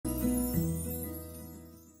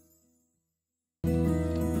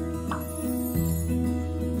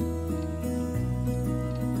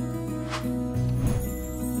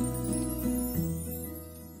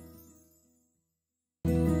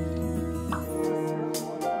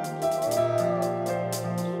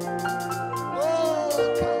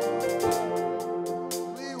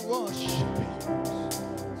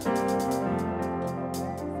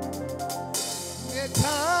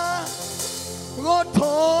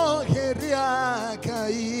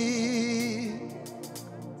kai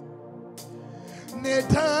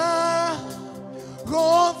neta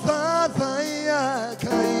gotha thaya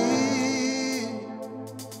kai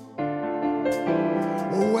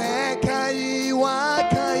we kai wa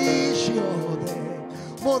kai shode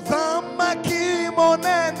mothamaki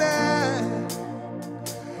monene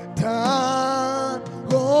ta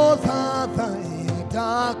gotha thaya ta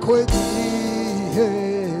kwediheria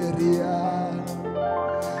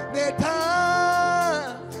neta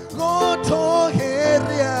goto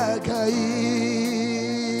heria kai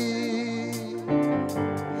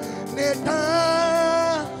neta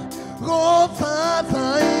gotha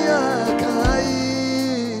thaya kai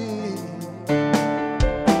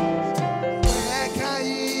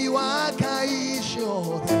kai wa kai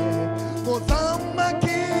shode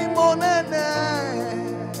mothamaki monene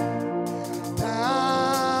ta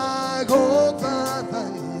gotha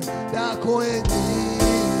thaya da kwedi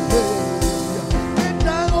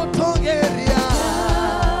neta goto heria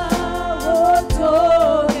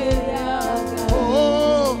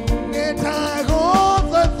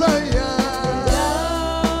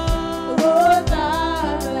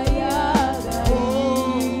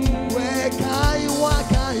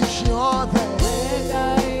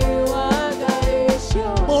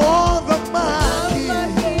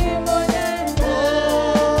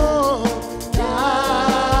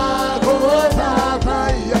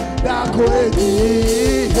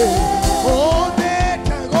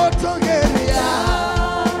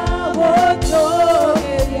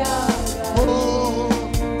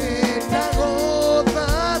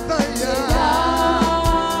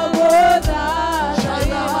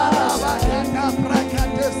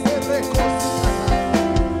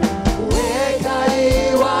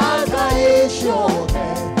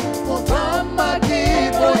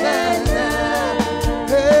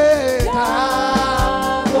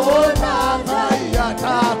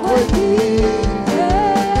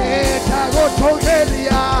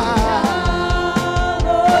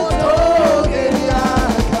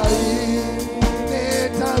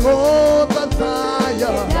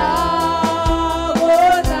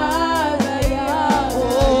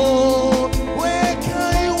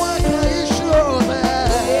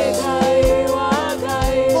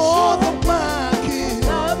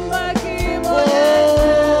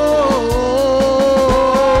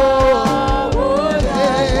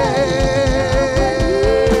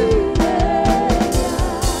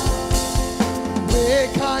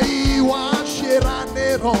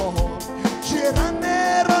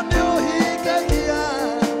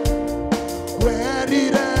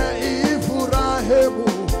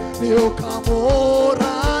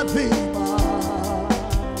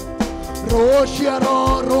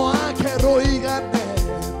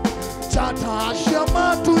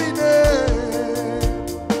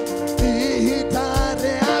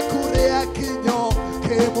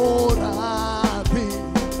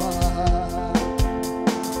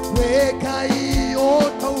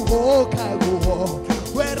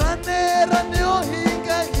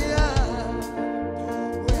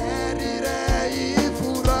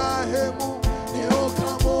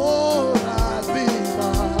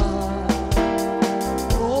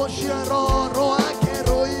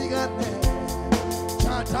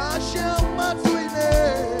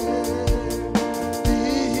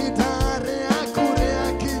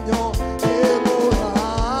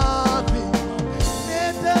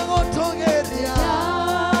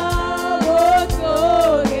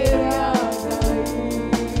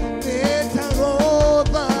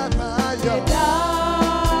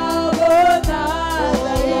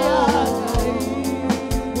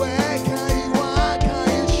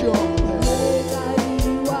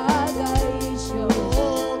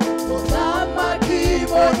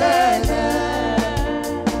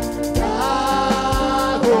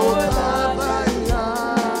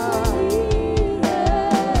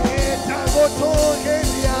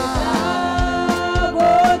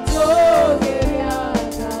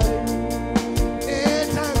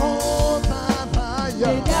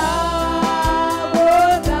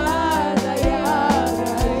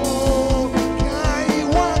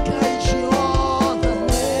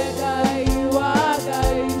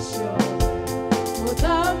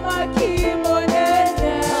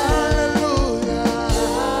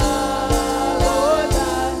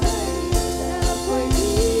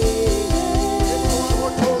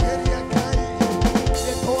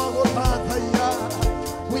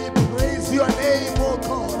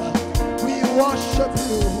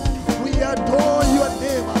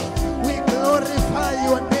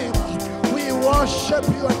Worship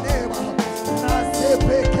your name.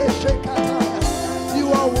 You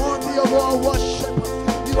are worthy of our worship.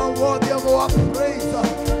 You are worthy of our praise.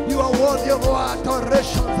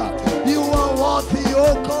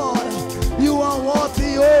 oh God. You are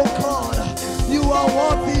worthy, oh God. You are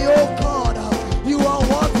worthy, oh God. You are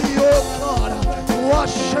worthy, oh God.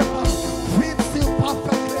 Worship fits you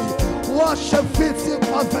perfectly. Worship fits you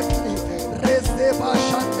perfectly. Reseba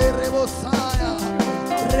shande rebosaya.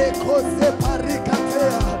 Rekose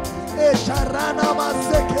parikatea. Esharana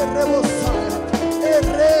maseke rebosaya.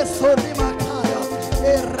 Ereso rimakaya.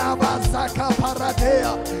 Erabazaka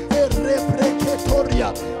paradea. Erebreketoria.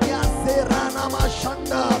 Yaserana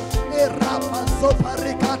mashanda. Erabazo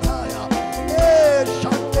parikataya.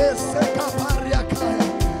 Shande seka pariakaya.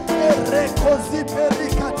 Erekozi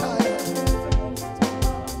perikataya.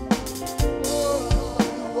 Oh God,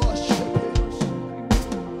 we worship you.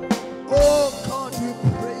 Oh God, we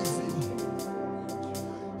praise you.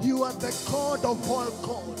 You are the God of all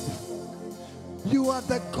gods. You are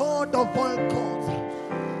the God of all gods.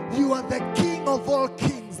 You are the King of all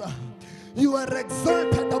kings. You are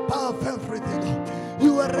exalted above everything.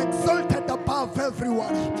 You are exalted above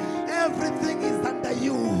everyone. Everything is under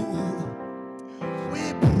you.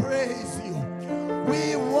 We praise you.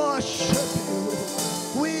 We worship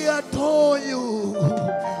you. We adore you.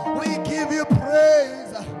 We give you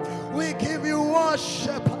praise. We give you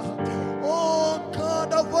worship. Oh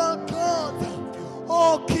God of all gods.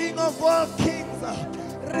 Oh King of all kings.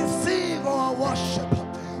 Receive our worship.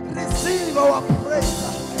 Receive our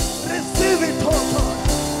praise. Receive it, oh God.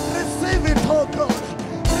 Receive it, oh God.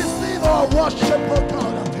 Receive our worship, oh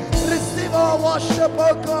God. Receive our worship,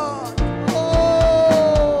 oh God.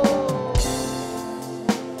 Oh.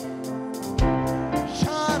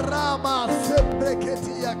 Sharama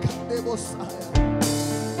sebreketia kandebosaya.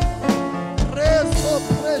 Reso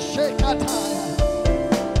preshekataya.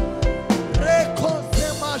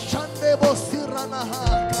 Rekosema shandebosiranaha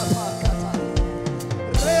kapakata.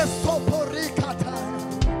 Reso porikataya.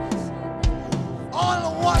 All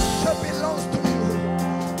worship belongs to you.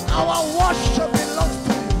 Our worship belongs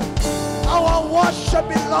to you. Our worship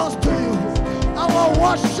belongs to you. Our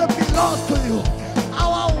worship belongs to you.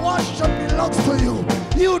 Our worship belongs to you.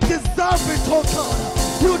 You deserve it, oh God.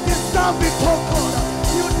 You deserve it, oh God.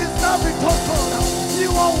 You deserve it, oh God.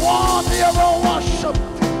 You are worthy of our worship.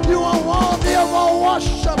 You are worthy of our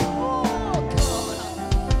worship. Oh God.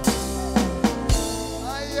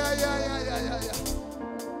 Ay, ay, ay, ay, ay, ay.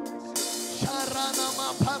 Sharana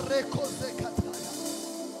mapareko zekataya.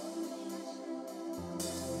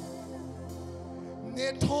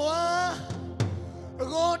 Netoa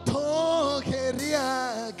goto keria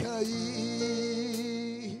kai.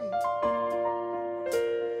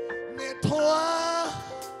 Netoa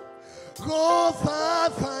gofa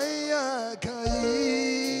faya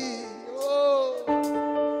kai. Oh,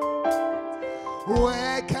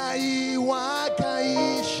 wekai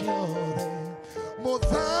wakai shore.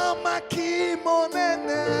 Mozama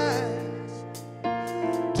kimonene.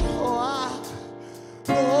 Toa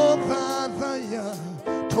Ovavaya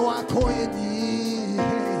toa koyeni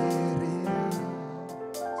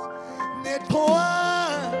netoa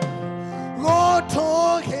goto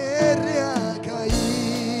heria kai.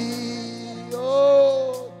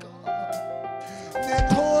 Oh God,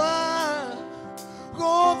 netoa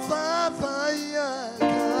govavaya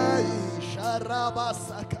kai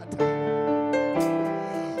sharabasakata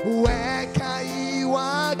wekai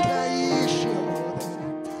wakai shore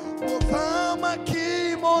ovama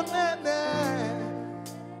kimonene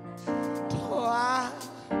toa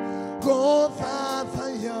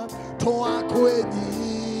govavaya toa kweni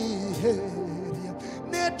heria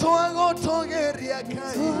netoa gotogeria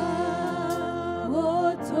kai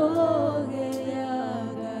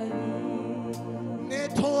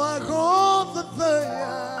netoa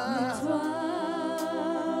govavaya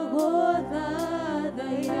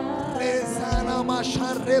rezana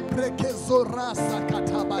mashare prekezorasa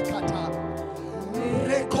katabakata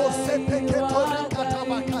rekose peketori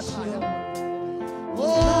katabakata.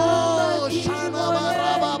 Oh shana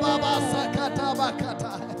baraba baba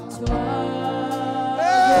sakatabakata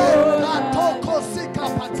katoko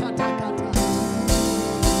sikapatata kata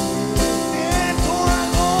netoa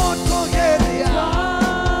gotogeria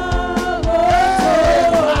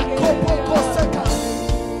rakopoko seka.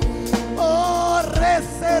 Oh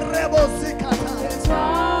reserebo sikata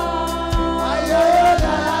ay ay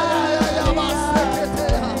ay ay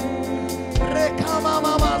maseketea rekama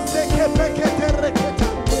mama sekepekete reketa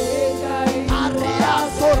aria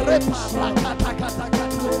sorepa rakata kata kata.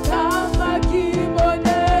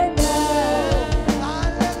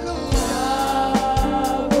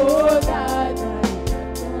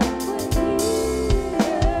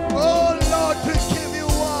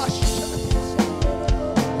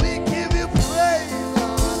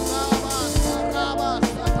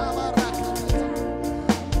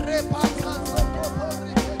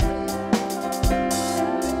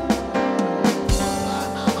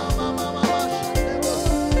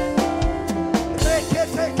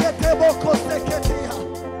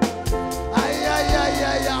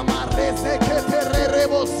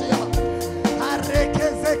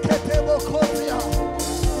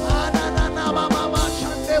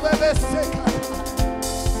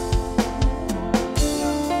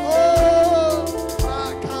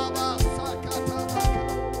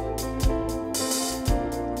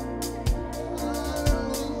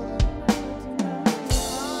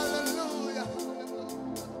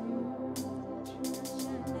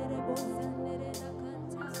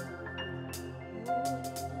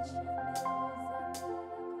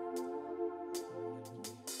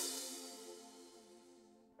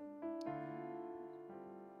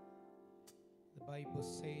 Bible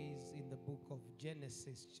says in the book of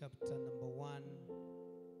Genesis chapter number 1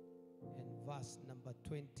 and verse number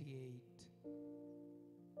 28,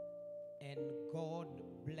 and God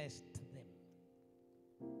blessed them.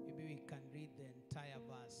 Maybe we can read the entire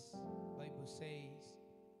verse. Bible says,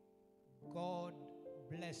 God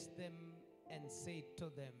blessed them and said to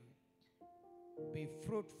them, be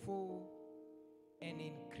fruitful and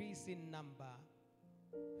increase in number,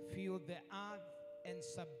 fill the earth and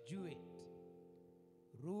subdue it.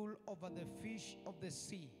 Rule over the fish of the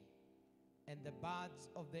sea and the birds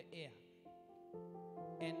of the air,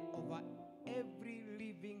 and over every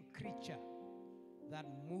living creature that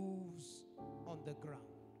moves on the ground.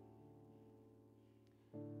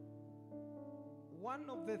 One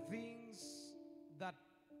of the things that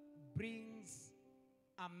brings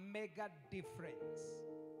a mega difference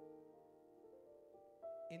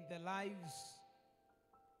in the lives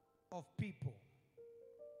of people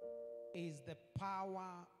is the power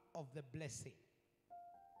of the blessing.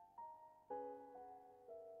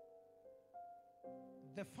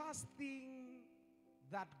 The first thing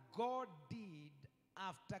that God did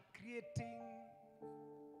after creating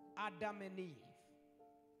Adam and Eve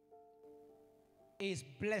is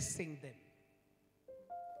blessing them.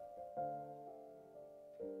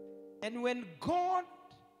 And when God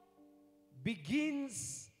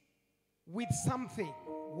begins with something,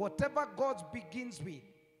 whatever God begins with,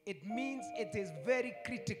 it means it is very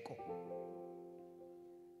critical.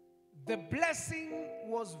 The blessing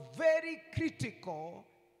was very critical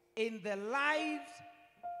in the lives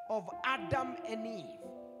of Adam and Eve.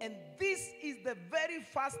 And this is the very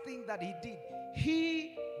first thing that he did.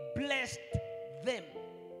 He blessed them.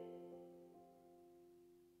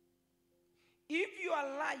 If your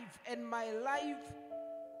life and my life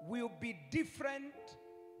will be different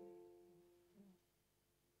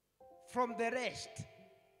from the rest,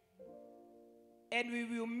 and we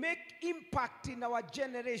will make impact in our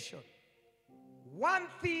generation, one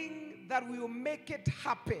thing that will make it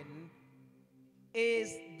happen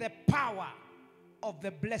is the power of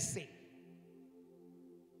the blessing.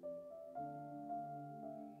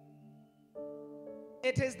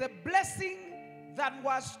 It is the blessing that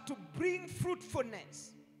was to bring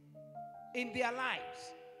fruitfulness in their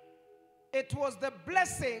lives. It was the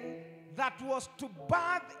blessing that was to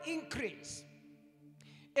birth increase.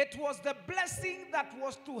 It was the blessing that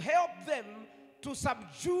was to help them to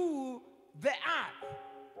subdue the earth.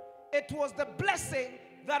 It was the blessing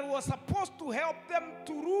that was supposed to help them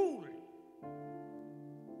to rule.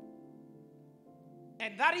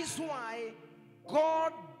 And that is why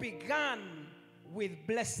God began with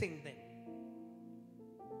blessing them.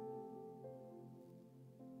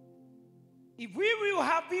 If we will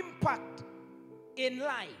have impact in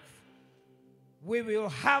life, we will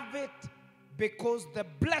have it because the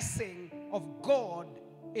blessing of God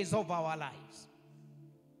is over our lives.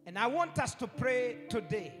 And I want us to pray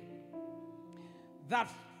today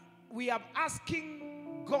that we are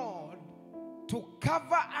asking God to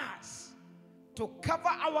cover us, to cover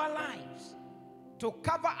our lives, to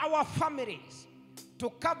cover our families,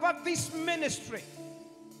 to cover this ministry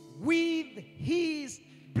with His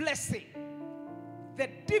blessing. The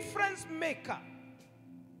difference maker,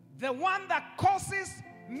 the one that causes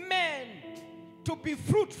men to be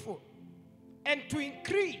fruitful and to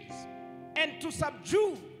increase and to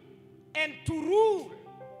subdue and to rule.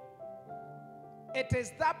 It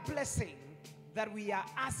is that blessing that we are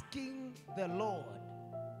asking the Lord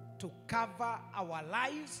to cover our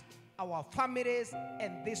lives, our families,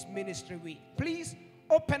 and this ministry with. Please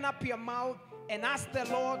open up your mouth and ask the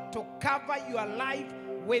Lord to cover your life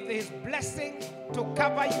with His blessing, to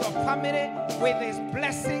cover your family with His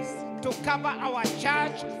blessing, to cover our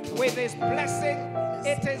church with His blessing.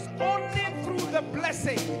 It is only through the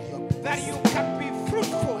blessing that you can be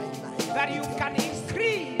fruitful, that you can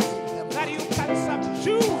increase, that you can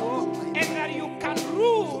subdue, and that you can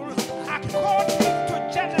rule according to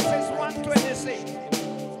Genesis 1:26.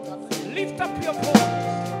 Lift up your voice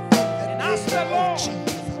and ask the Lord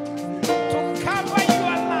to cover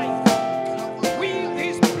your life with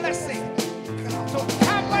His blessing, to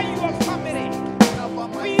cover your family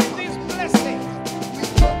with His blessing,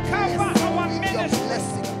 to cover our ministry,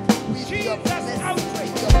 Jesus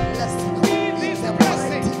outreach with His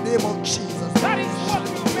blessing. That is what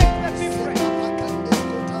will make the difference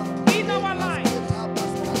in our lives,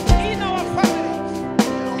 in our families,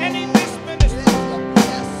 and in this ministry.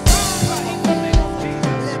 Father, in the name of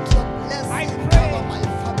Jesus, I pray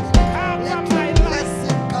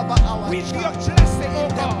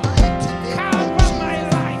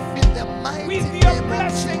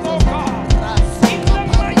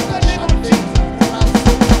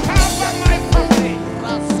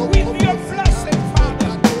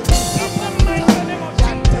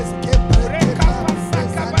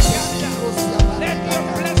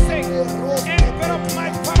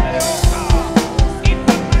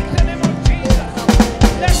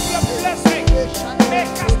Make us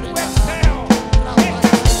to excel. Make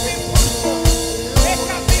us to be fruitful. Make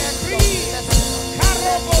us increase.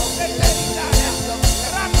 Karobo seteridaya.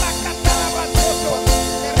 Rapakatarabasoto.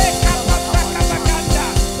 Rekapasakabaganda.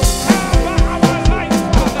 Cover our life,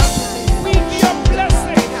 Father, with your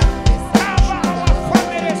blessing. Cover our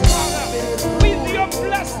families, Father, with your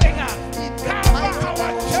blessing. Cover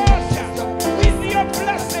our church with your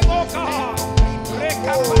blessing, oh God.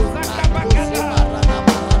 Rekapasakabaganda.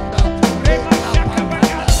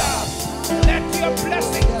 Let your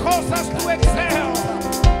blessing cause us to excel.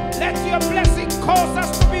 Let your blessing cause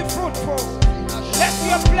us to be fruitful. Let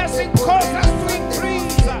your blessing cause us to increase.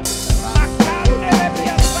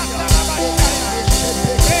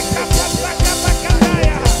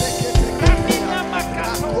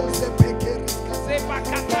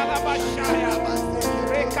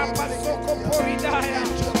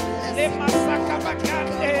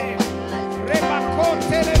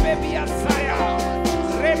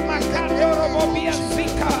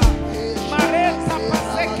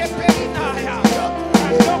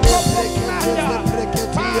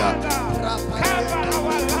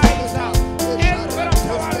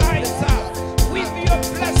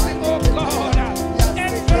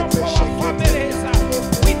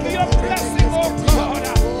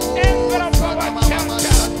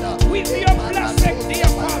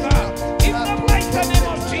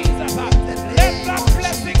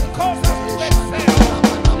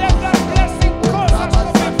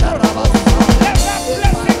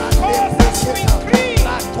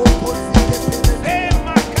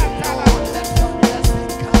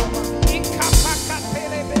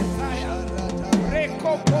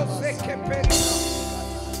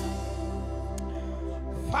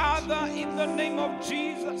 Father, in the name of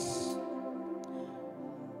Jesus,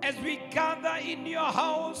 as we gather in your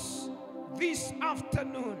house this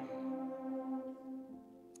afternoon,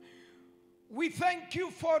 we thank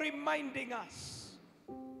you for reminding us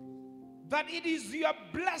that it is your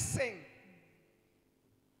blessing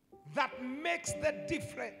that makes the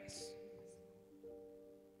difference.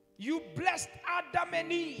 You blessed Adam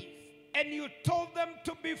and Eve, and you told them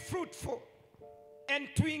to be fruitful and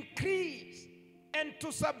to increase and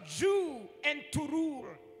to subdue and to rule.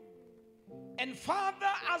 And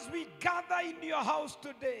Father, as we gather in your house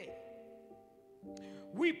today,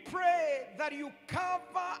 we pray that you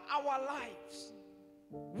cover our lives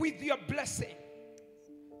with your blessing,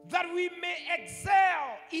 that we may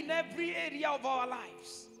excel in every area of our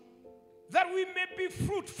lives, that we may be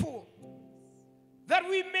fruitful, that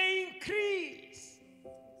we may increase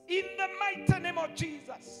in the mighty name of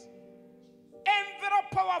Jesus.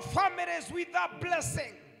 Envelop our families with that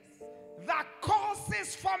blessing that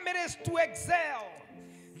causes families to excel,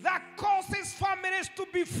 that causes families to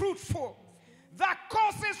be fruitful, that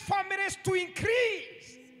causes families to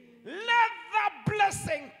increase. Let that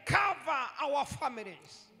blessing cover our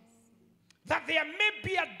families, that there may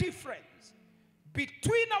be a difference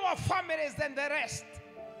between our families and the rest.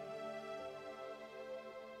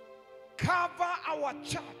 Cover our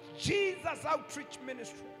church, Jesus Outreach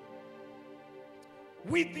Ministry,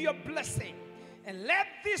 with your blessing. And let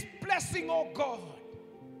this blessing, oh God,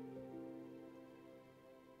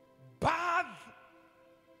 birth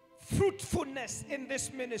fruitfulness in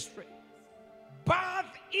this ministry,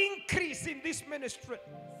 birth increase in this ministry,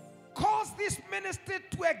 cause this ministry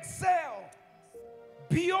to excel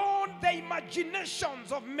beyond the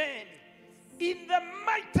imaginations of men, in the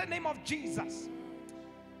mighty name of Jesus.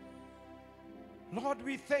 Lord,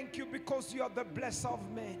 we thank you because you are the blesser of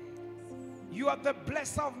men. You are the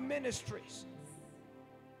blesser of ministries.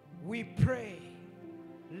 We pray,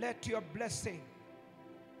 let your blessing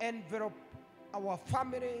envelop our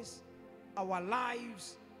families, our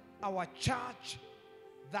lives, our church,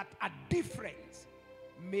 that a difference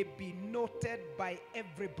may be noted by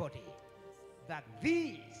everybody, that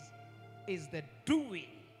this is the doing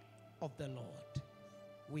of the Lord.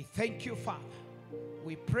 We thank you, Father.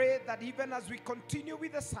 We pray that even as we continue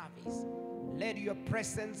with the service, let your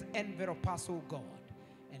presence envelop us, O God.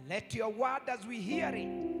 And let your word, as we hear it,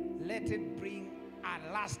 let it bring a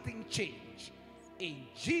lasting change. In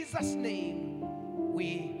Jesus' name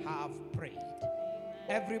we have prayed.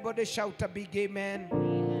 Everybody shout a big amen.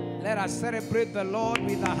 Let us celebrate the Lord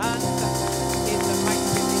with a hand in the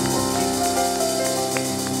mighty name of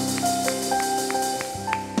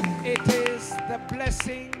Jesus. It is the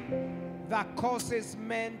blessing that causes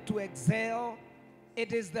men to excel.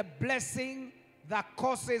 It is the blessing that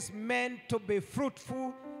causes men to be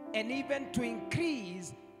fruitful and even to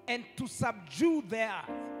increase and to subdue the earth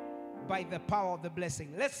by the power of the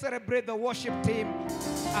blessing. Let's celebrate the worship team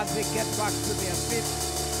as they get back to their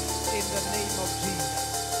seats in the name of Jesus.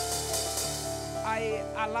 I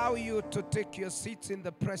allow you to take your seats in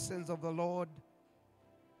the presence of the Lord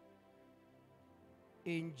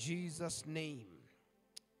in Jesus' name.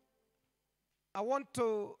 I want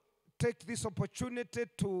to take this opportunity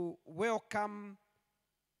to welcome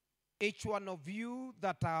each one of you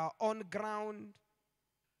that are on ground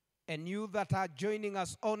and you that are joining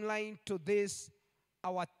us online to this,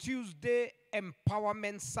 our Tuesday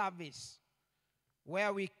empowerment service,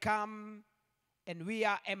 where we come and we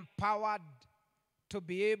are empowered to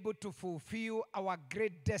be able to fulfill our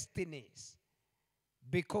great destinies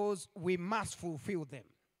because we must fulfill them.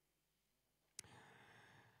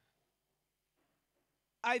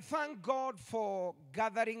 I thank God for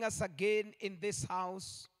gathering us again in this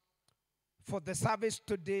house for the service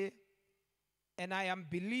today, and I am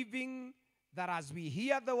believing that as we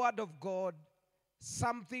hear the word of God,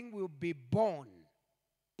 something will be born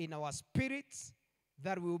in our spirits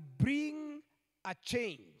that will bring a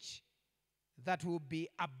change that will be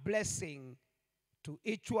a blessing to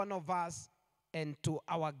each one of us and to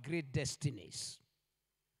our great destinies.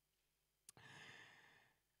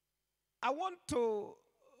 I want to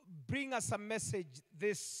bring us a message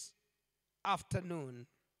this afternoon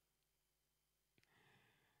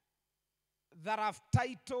that I've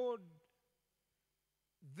titled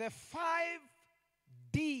The 5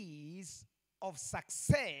 D's of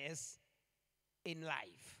Success in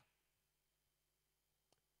Life.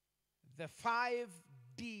 The 5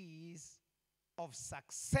 D's of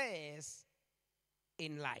success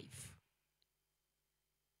in life.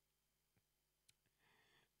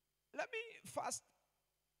 Let me first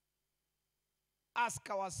ask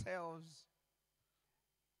ourselves,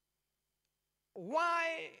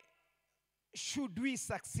 why should we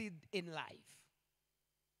succeed in life?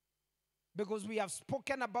 Because we have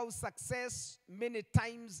spoken about success many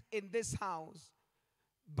times in this house,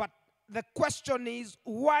 but the question is,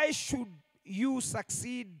 why should you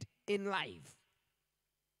succeed in life?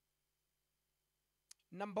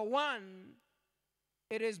 Number one,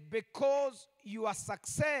 it is because your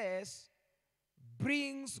success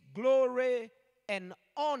brings glory and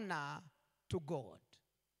honor to God.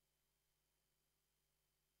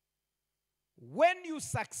 When you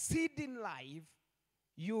succeed in life,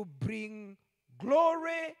 you bring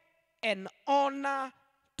glory and honor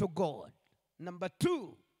to God. Number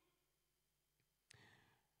two,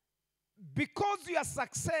 because your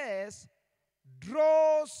success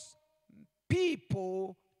draws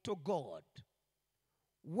people to God.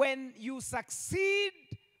 When you succeed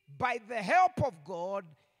by the help of God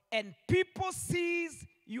and people sees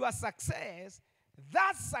your success,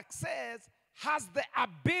 that success has the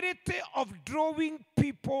ability of drawing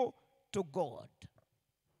people to God.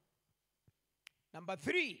 Number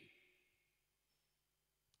three,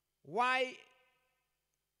 why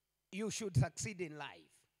you should succeed in life.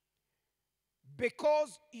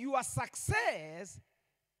 Because your success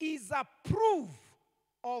is a proof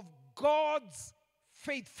of God's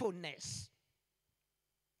faithfulness.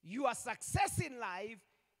 Your success in life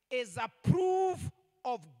is a proof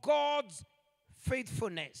of God's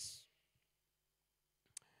faithfulness.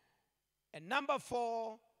 And number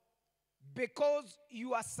four, because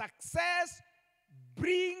your success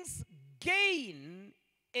brings gain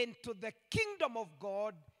into the kingdom of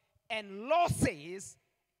God and losses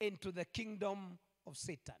into the kingdom of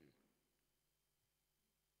Satan.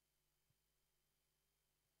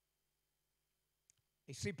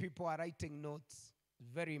 You see, people are writing notes.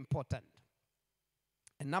 Very important.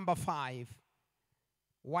 And number five,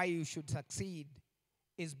 why you should succeed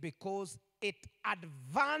is because it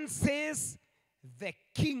advances the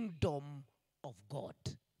kingdom of God.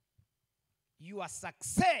 Your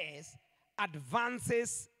success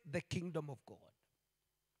advances the kingdom of God.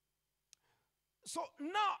 So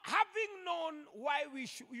now, having known why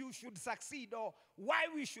you should succeed or why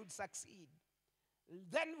we should succeed,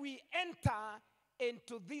 then we enter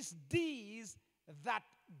into these D's that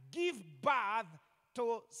give birth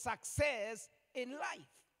to success in life.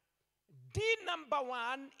 D number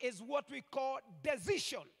one is what we call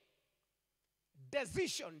decision.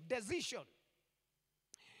 Decision.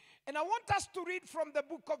 And I want us to read from the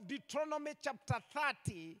book of Deuteronomy chapter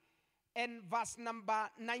 30 and verse number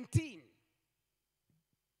 19.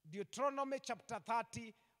 Deuteronomy chapter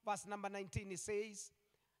 30 verse number 19, it says,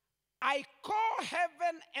 I call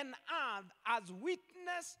heaven and earth as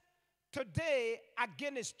witness today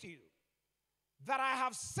against you, that I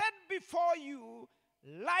have set before you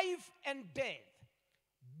life and death,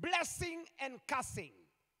 blessing and cursing.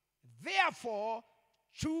 Therefore,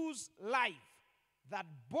 choose life, that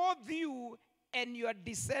both you and your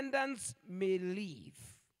descendants may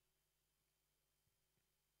live.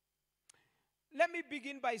 Let me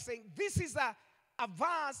begin by saying this is a a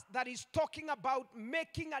verse that is talking about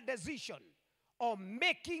making a decision or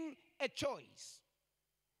making a choice.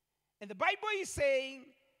 And the Bible is saying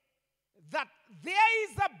that there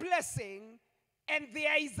is a blessing and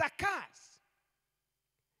there is a curse.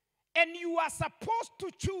 And you are supposed to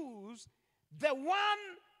choose the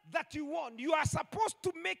one that you want. You are supposed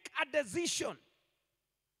to make a decision.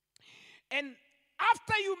 And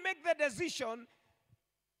after you make the decision,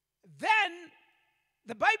 then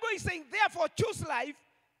the Bible is saying, therefore, choose life.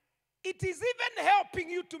 It is even helping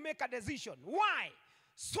you to make a decision. Why?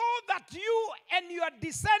 So that you and your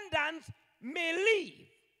descendants may live.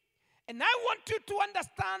 And I want you to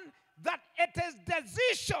understand that it is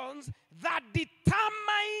decisions that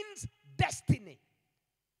determines destiny.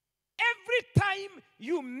 Every time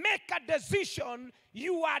you make a decision,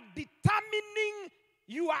 you are determining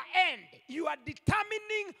your end. You are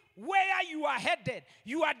determining where you are headed.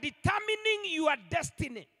 You are determining your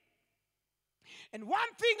destiny. And one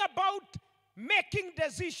thing about making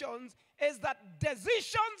decisions is that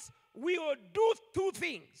decisions will do two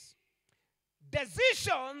things.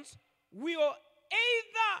 Decisions will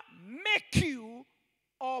either make you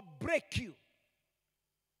or break you.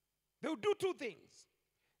 They will do two things.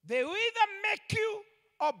 They will either make you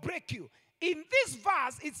or break you. In this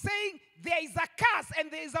verse, it's saying there is a curse and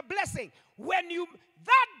there is a blessing. When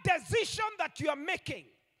that decision that you are making,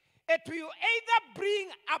 it will either bring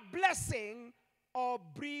a blessing or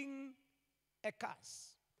bring a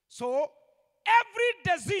curse. So,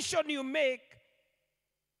 every decision you make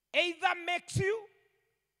either makes you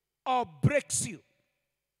or breaks you.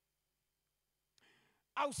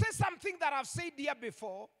 I'll say something that I've said here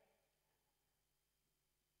before.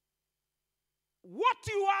 What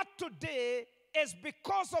you are today is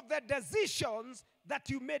because of the decisions that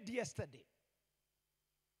you made yesterday.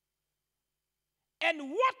 And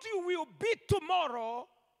what you will be tomorrow,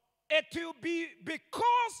 it will be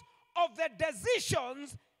because of the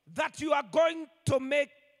decisions that you are going to make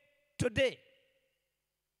today.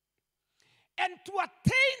 And to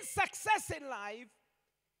attain success in life,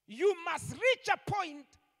 you must reach a point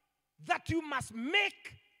that you must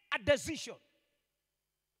make a decision.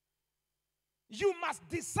 You must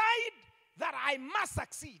decide that I must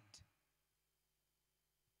succeed.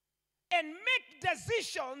 And make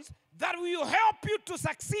decisions that will help you to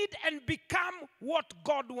succeed and become what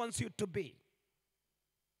God wants you to be.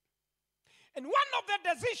 And one of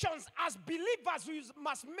the decisions as believers we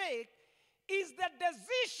must make is the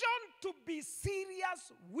decision to be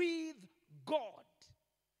serious with God.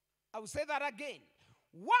 I will say that again.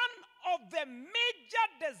 One of the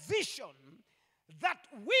major decisions that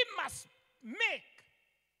we must make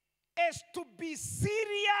is to be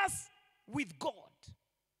serious with God.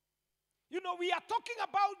 You know, we are talking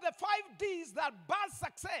about the 5 D's that birth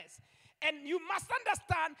success. And you must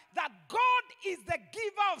understand that God is the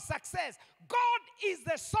giver of success. God is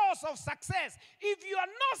the source of success. If you are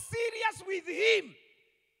not serious with Him,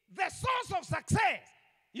 the source of success,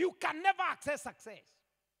 you can never access success.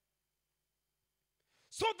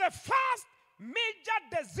 So the first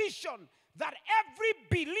major decision that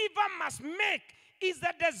every believer must make is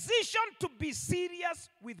the decision to be serious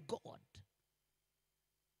with God.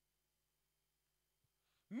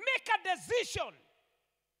 Make a decision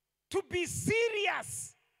to be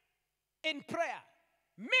serious in prayer.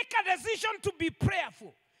 Make a decision to be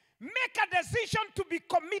prayerful. Make a decision to be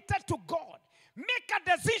committed to God. Make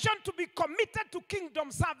a decision to be committed to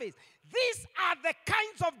kingdom service. These are the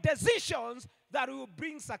kinds of decisions that will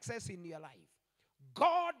bring success in your life.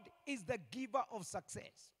 God is the giver of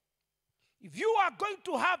success. If you are going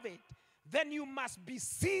to have it, then you must be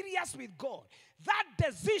serious with God. That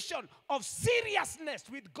decision of seriousness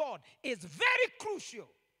with God is very crucial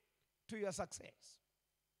to your success.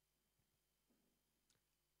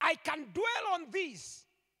 I can dwell on this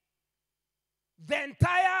the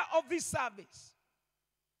entire of this service.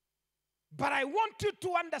 But I want you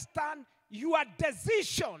to understand your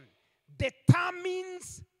decision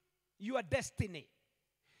determines your destiny.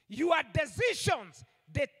 Your decisions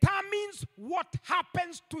determines what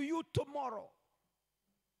happens to you tomorrow.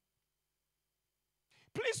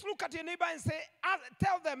 Please look at your neighbor and say,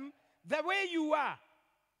 tell them the way you are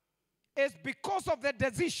is because of the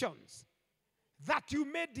decisions that you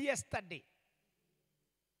made yesterday.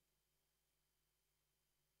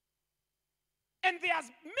 And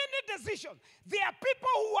there's many decisions. There are people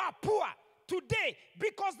who are poor today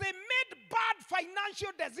because they made bad financial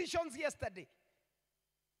decisions yesterday.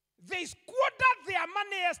 They squandered their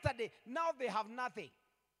money yesterday. Now they have nothing.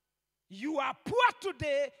 You are poor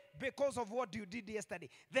today because of what you did yesterday.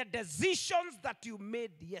 The decisions that you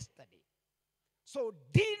made yesterday. So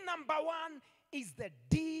D number 1 is the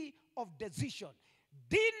D of decision.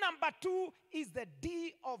 D number 2 is the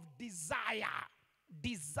D of desire.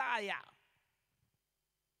 Desire.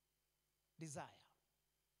 Desire.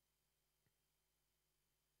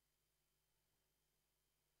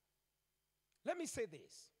 Let me say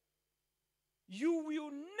this. You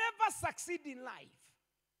will never succeed in life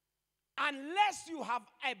unless you have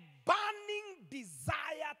a burning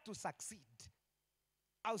desire to succeed.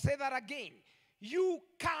 I'll say that again. You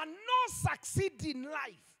cannot succeed in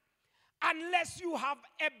life unless you have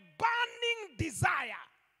a burning desire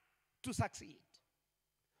to succeed.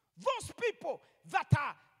 Those people that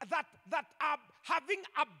are having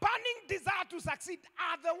a burning desire to succeed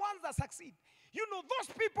are the ones that succeed. You know,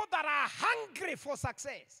 those people that are hungry for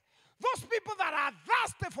success, those people that are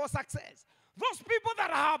thirsty for success, those people that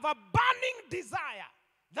have a burning desire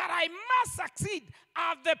that I must succeed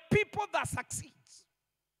are the people that succeed.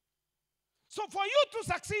 So for you to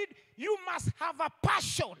succeed, you must have a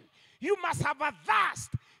passion. You must have a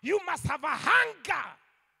thirst. You must have a hunger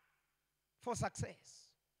for success.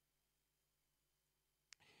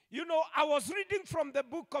 You know, I was reading from the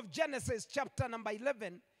book of Genesis, chapter number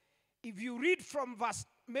 11. If you read from verse,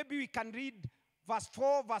 maybe we can read verse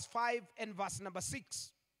 4, verse 5, and verse number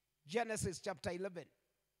 6. Genesis chapter 11. It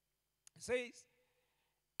says,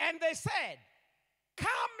 and they said, come,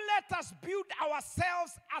 let us build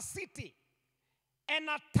ourselves a city, and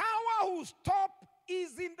a tower whose top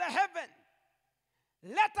is in the heaven.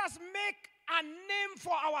 Let us make a name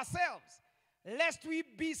for ourselves, lest we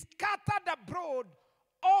be scattered abroad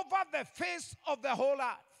over the face of the whole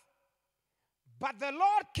earth. But the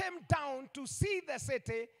Lord came down to see the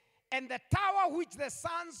city and the tower which the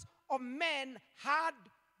sons of men had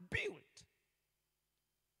built.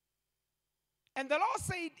 And the Lord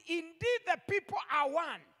said, indeed the people are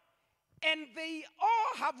one, and they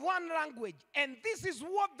all have one language. And this is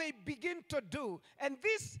what they begin to do. And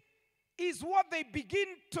this is what they begin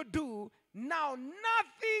to do. Now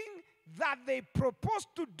nothing that they propose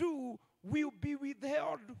to do will be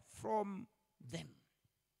withheld from them.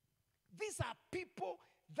 These are people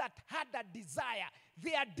that had a desire.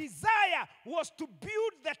 Their desire was to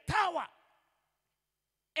build the tower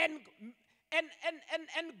and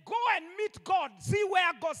go and meet God, see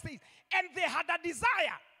where God is. And they had a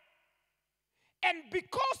desire. And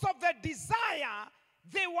because of the desire,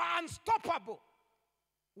 they were unstoppable.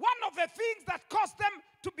 One of the things that caused them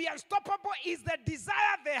to be unstoppable is the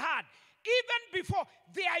desire they had. Even before,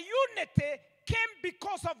 their unity came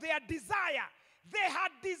because of their desire. They had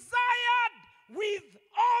desired with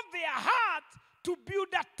all their heart to build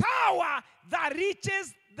a tower that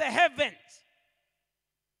reaches the heavens.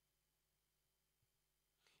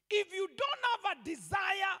 If you don't have a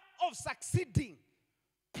desire of succeeding,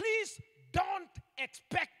 please don't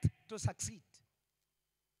expect to succeed.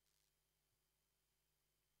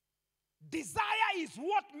 Desire is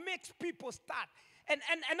what makes people start. And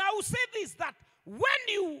I will say this, that when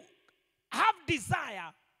you have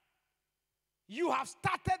desire, you have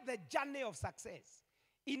started the journey of success.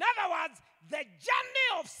 In other words, the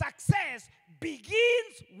journey of success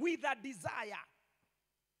begins with a desire.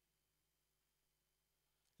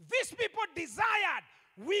 These people desired,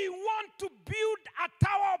 we want to build a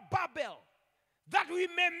Tower of Babel that we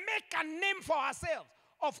may make a name for ourselves.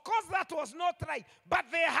 Of course, that was not right, but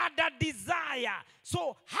they had a desire.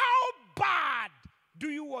 So how bad do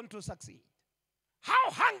you want to succeed? How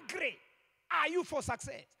hungry are you for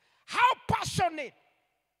success? How passionate,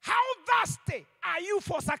 how thirsty are you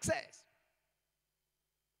for success?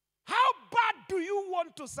 How bad do you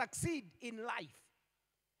want to succeed in life?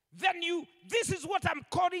 Then this is what I'm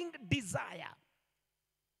calling desire.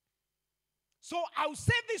 So I'll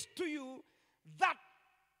say this to you, that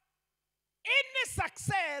any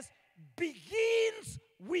success begins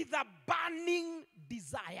with a burning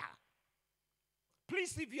desire.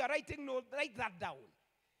 Please, if you are writing notes, write that down.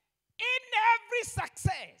 In every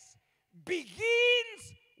success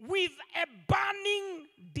begins with a burning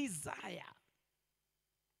desire.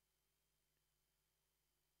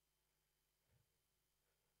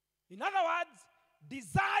 In other words,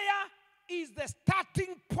 desire is the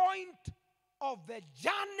starting point of the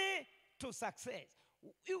journey to success.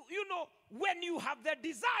 You know, when you have the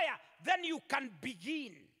desire, then you can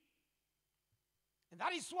begin. And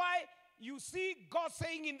that is why you see God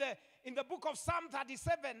saying in the book of Psalm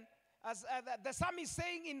 37, as the psalmist is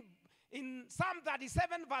saying in Psalm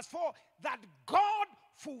 37 verse 4, that God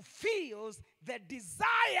fulfills the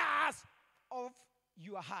desires of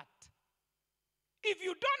your heart. If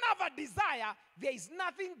you don't have a desire, there is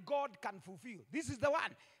nothing God can fulfill. This is the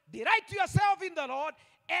one. Delight yourself in the Lord,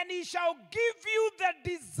 and He shall give you the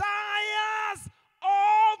desires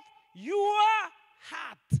of your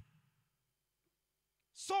heart.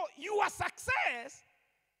 So your success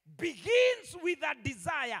begins with a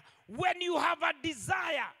desire. When you have a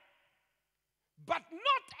desire, but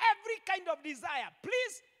not every kind of desire.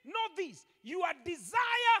 Please know this. Your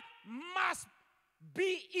desire must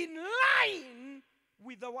be in line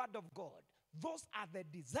with the word of God. Those are the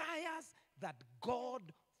desires that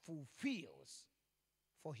God fulfills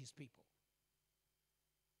for his people.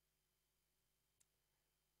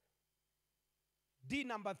 D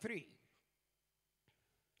number 3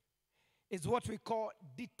 is what we call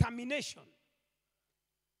determination.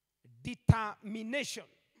 Determination.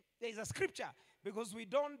 There is a scripture, because we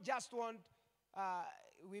don't just want,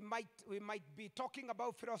 we might be talking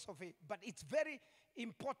about philosophy, but it's very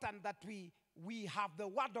important that we have the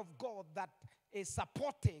word of God that is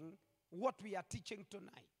supporting what we are teaching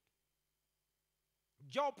tonight.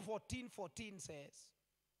 Job 14:14 says,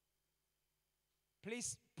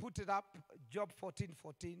 please put it up, Job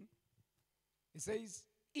 14:14. It says,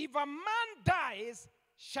 if a man dies,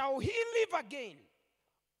 shall he live again?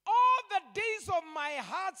 All the days of my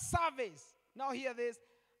heart's service. Now hear this.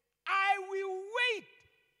 I will wait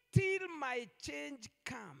till my change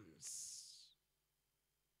comes.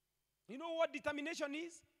 You know what determination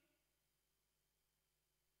is?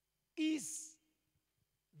 Is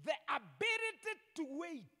the ability to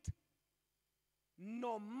wait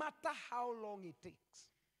no matter how long it takes.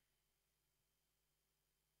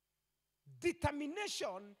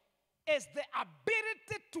 Determination is the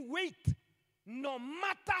ability to wait no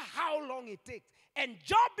matter how long it takes. And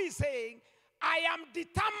Job is saying, I am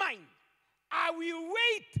determined. I will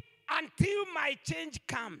wait until my change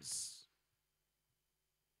comes.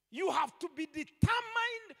 You have to be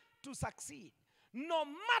determined to succeed. No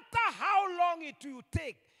matter how long it will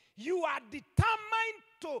take, you are determined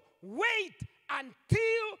to wait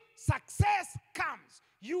until success comes.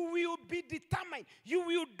 You will be determined. You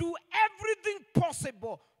will do everything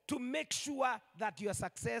possible to make sure that your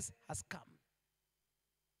success has come.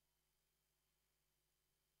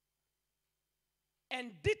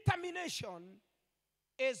 And determination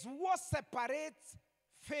is what separates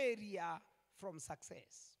failure from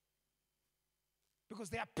success. Because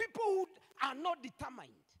there are people who are not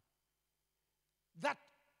determined. That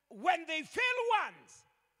when they fail once,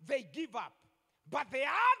 they give up. But there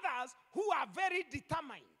are others who are very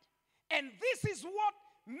determined. And this is what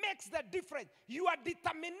makes the difference. Your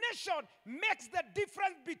determination makes the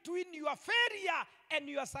difference between your failure and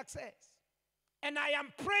your success. And I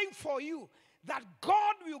am praying for you that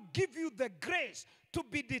God will give you the grace to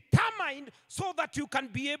be determined so that you can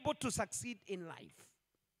be able to succeed in life.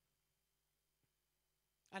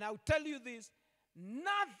 And I'll tell you this,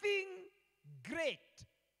 nothing great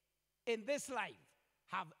in this life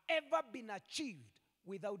have ever been achieved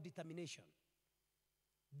without determination.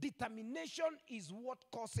 Determination is what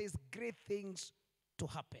causes great things to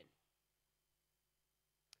happen.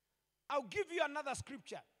 I'll give you another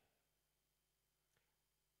scripture.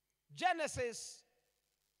 Genesis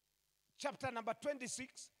chapter number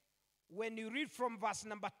 26, when you read from verse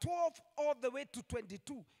number 12 all the way to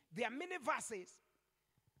 22, there are many verses,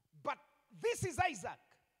 but this is Isaac.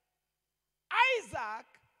 Isaac,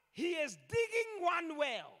 he is digging one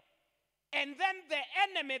well, and then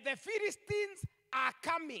the enemy, the Philistines, are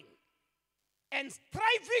coming and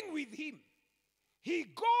striving with him. He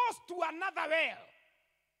goes to another well.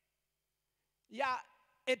 Yeah,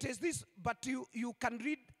 it is this, but you can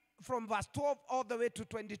read from verse 12 all the way to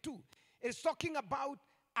 22. It's talking about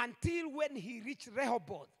until when he reached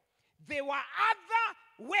Rehoboth. There were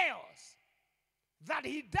other wells that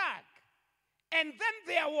he dug. And then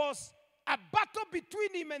there was a battle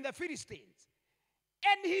between him and the Philistines.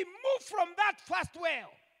 And he moved from that first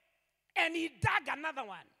well and he dug another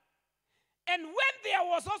one. And when there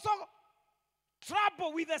was also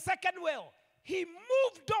trouble with the second well, he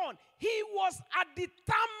moved on. He was a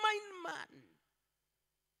determined man.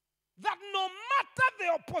 That no matter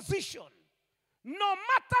the opposition, no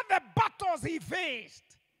matter the battles he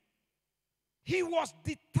faced, he was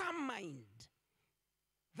determined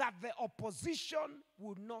that the opposition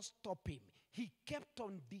would not stop him. He kept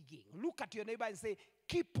on digging. Look at your neighbor and say,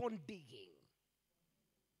 keep on digging.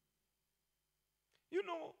 You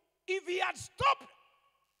know, if he had stopped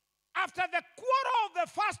after the quarter of the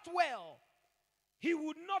first well, he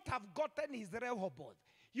would not have gotten his Rehoboth.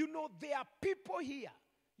 You know, there are people here.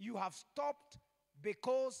 You have stopped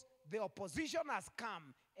because the opposition has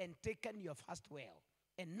come and taken your first well.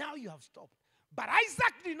 And now you have stopped. But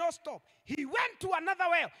Isaac did not stop. He went to another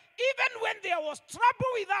well. Even when there was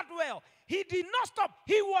trouble with that well, he did not stop.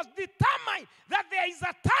 He was determined that there is a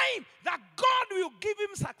time that God will give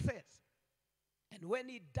him success. And when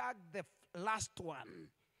he dug the last one,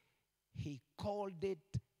 he called it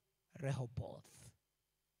Rehoboth.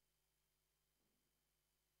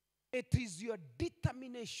 It is your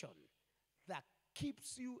determination that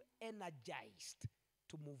keeps you energized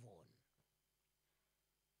to move on.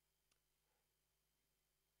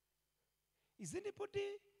 Is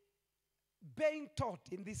anybody being taught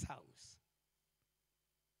in this house?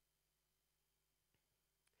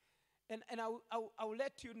 And I'll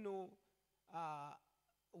let you know,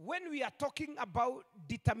 when we are talking about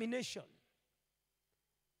determination,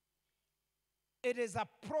 it is a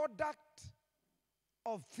product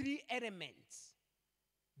of three elements.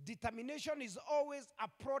 Determination is always a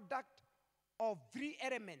product of three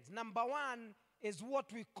elements. Number one is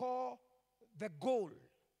what we call the goal.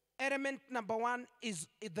 Element number one is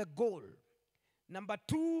the goal. Number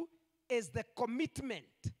two is the commitment.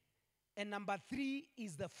 And number three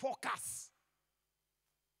is the focus.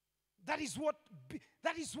 That is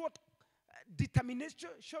what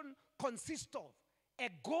determination consists of. A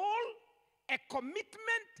goal, a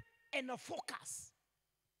commitment, and a focus.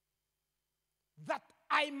 That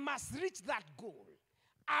I must reach that goal.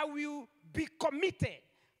 I will be committed.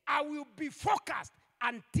 I will be focused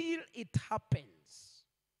until it happens.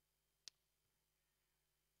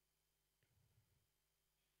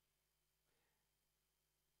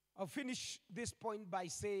 I'll finish this point by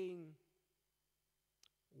saying,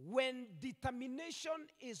 when determination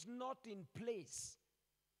is not in place,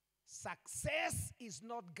 success is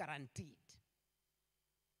not guaranteed.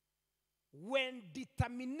 When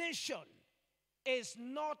determination is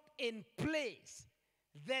not in place,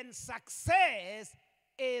 then success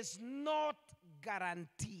is not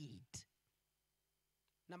guaranteed.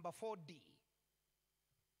 Number 4D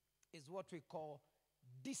is what we call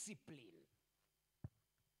discipline.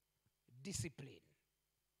 Discipline.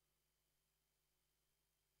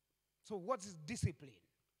 So what is discipline?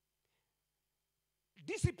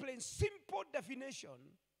 Discipline, simple definition,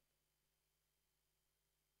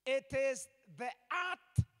 it is the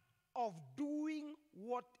art of doing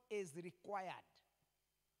what is required.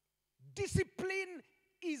 Discipline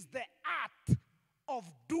is the art of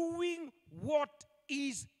doing what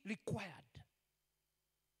is required.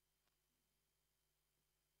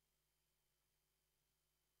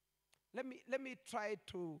 Let me try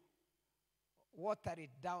to water it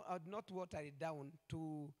down, or not water it down,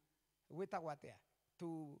 to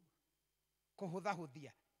to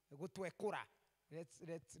kohudahudia, go to ekura.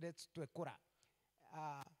 Let's to ekura.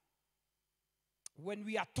 When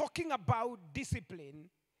we are talking about discipline,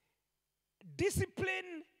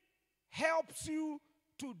 discipline helps you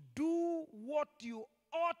to do what you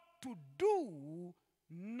ought to do,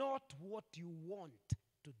 not what you want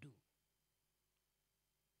to do.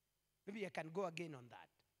 Maybe I can go again on that.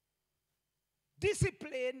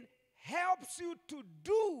 Discipline helps you to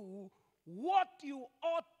do what you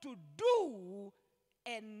ought to do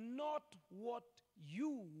and not what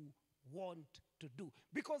you want to do.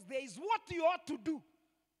 Because there is what you ought to do,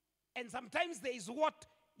 and sometimes there is what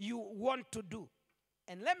you want to do.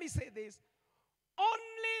 And let me say this,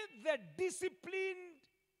 only the disciplined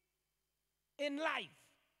in life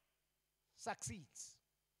succeeds.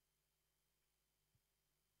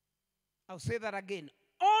 I'll say that again.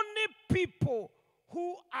 Only people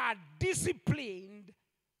who are disciplined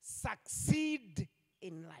succeed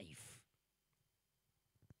in life.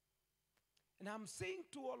 And I'm saying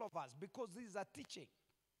to all of us, because this is a teaching,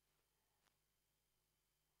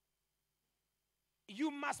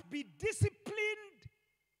 you must be disciplined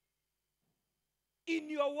in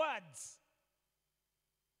your words.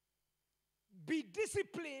 Be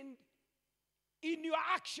disciplined in your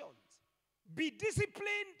actions. Be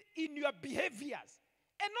disciplined in your behaviors.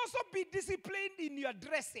 And also be disciplined in your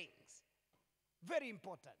dressings. Very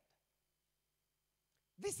important.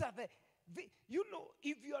 These are you know,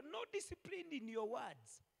 if you are not disciplined in your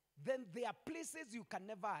words, then there are places you can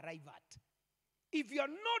never arrive at. If you are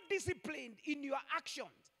not disciplined in your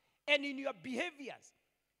actions and in your behaviors,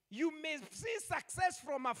 you may see success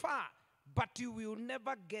from afar, but you will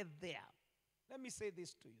never get there. Let me say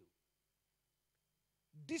this to you.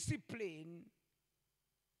 Discipline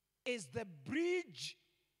is the bridge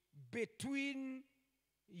between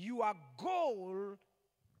your goal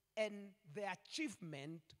and the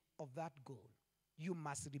achievement of that goal. You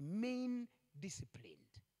must remain disciplined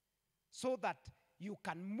so that you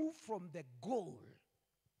can move from the goal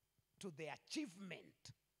to the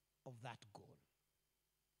achievement of that goal.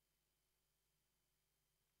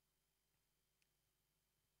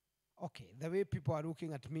 Okay, the way people are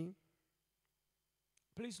looking at me,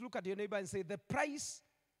 please look at your neighbor and say, the price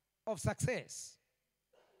of success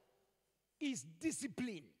is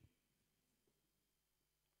discipline.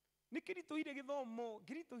 Nĩ kĩritũhire gĩthomo,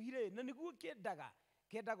 kĩritũhire, na nĩguo kĩendaga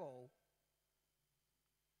ũũ.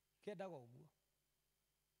 Kĩendaga ũguo.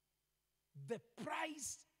 The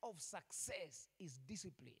price of success is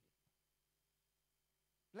discipline.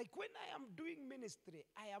 Like when I am doing ministry,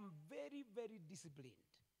 I am very, very disciplined.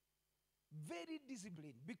 Very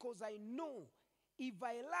disciplined, because I know if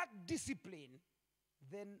I lack discipline,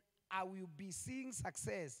 then I will be seeing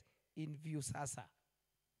success in Viusasa.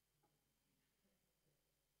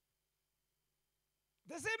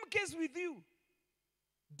 The same case with you.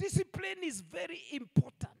 Discipline is very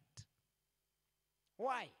important.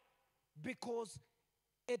 Why? Because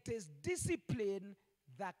it is discipline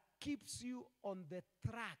that keeps you on the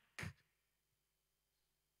track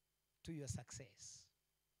to your success.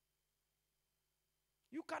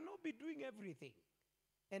 You cannot be doing everything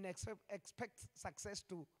and expect success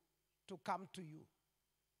to come to you.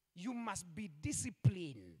 You must be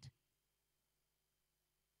disciplined.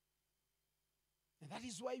 And that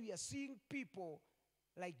is why we are seeing people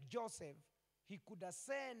like Joseph. He could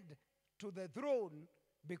ascend to the throne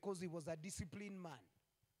because he was a disciplined man.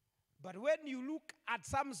 But when you look at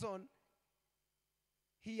Samson,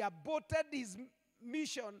 he aborted his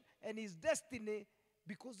mission and his destiny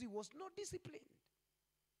because he was not disciplined.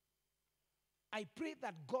 I pray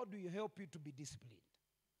that God will help you to be disciplined.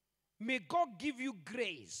 May God give you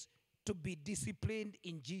grace to be disciplined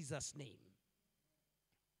in Jesus' name.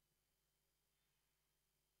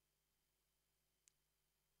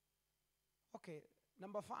 Okay,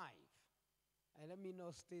 number 5. And let me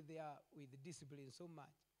not stay there with the discipline so much,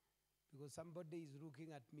 because somebody is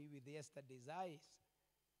looking at me with yesterday's eyes,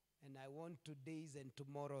 and I want today's and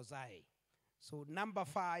tomorrow's eye. So number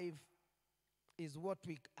 5 is what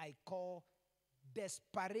I call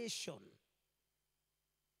desperation,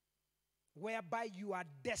 whereby you are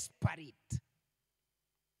desperate.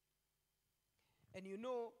 And you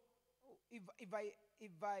know, if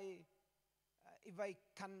I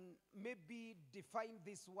can maybe define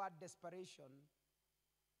this word desperation,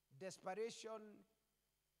 desperation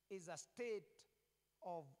is a state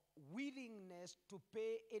of willingness to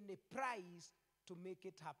pay any price to make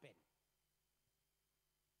it happen.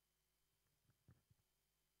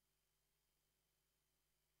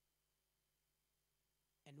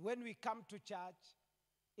 And when we come to church,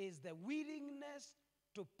 is the willingness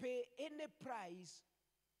to pay any price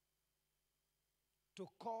to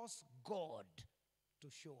cause God to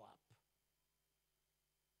show up.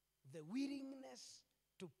 The willingness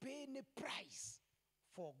to pay any price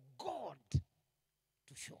for God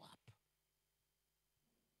to show up.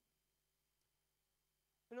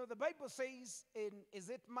 You know, the Bible says is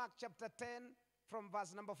it Mark chapter 10 from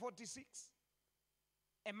verse number 46?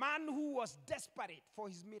 A man who was desperate for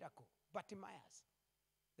his miracle, Bartimaeus,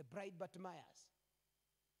 the bright Bartimaeus.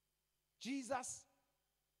 Jesus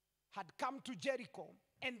had come to Jericho,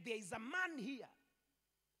 and there is a man here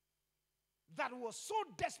that was so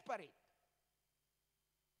desperate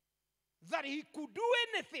that he could do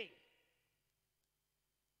anything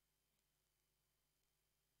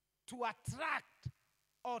to attract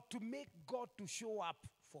or to make God to show up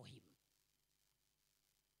for him.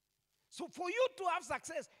 So for you to have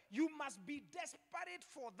success, you must be desperate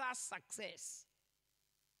for that success.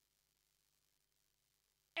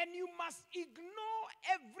 And you must ignore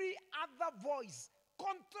every other voice,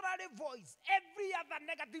 contrary voice, every other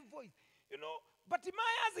negative voice. You know,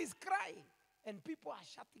 Bartimaeus is crying and people are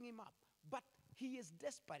shutting him up. But he is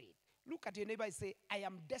desperate. Look at your neighbor and say, I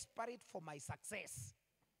am desperate for my success.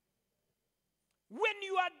 When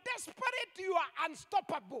you are desperate, you are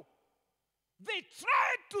unstoppable. They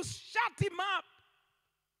tried to shut him up.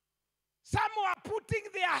 Some were putting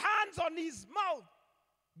their hands on his mouth,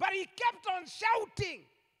 but he kept on shouting,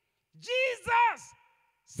 Jesus,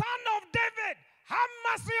 Son of David, have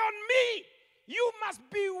mercy on me. You must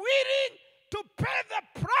be willing to pay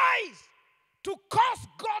the price to cause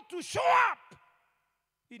God to show up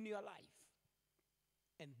in your life.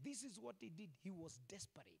 And this is what he did. He was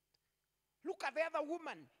desperate. Look at the other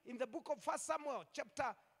woman in the book of 1 Samuel,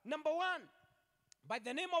 chapter number 1, by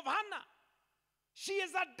the name of Hannah. She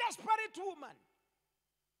is a desperate woman.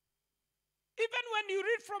 Even when you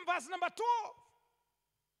read from verse number 12,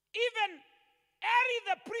 even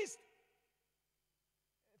Eli the priest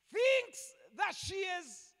thinks that she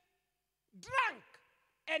is drunk.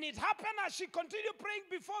 And it happened as she continued praying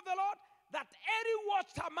before the Lord that Eli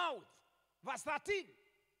watched her mouth. Verse 13.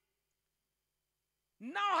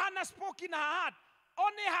 Now Hannah spoke in her heart.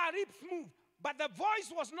 Only her lips moved, but the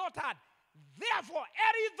voice was not heard. Therefore,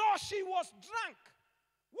 Eli, though she was drunk,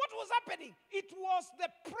 what was happening? It was the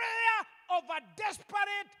prayer of a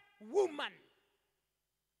desperate woman.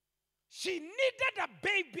 She needed a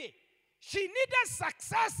baby. She needed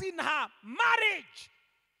success in her marriage.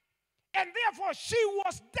 And therefore, she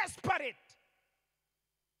was desperate.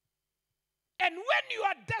 And when you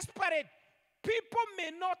are desperate, people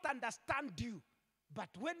may not understand you. But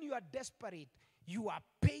when you are desperate, you are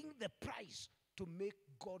paying the price to make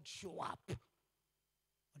God show up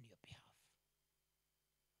on your behalf.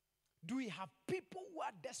 Do we have people who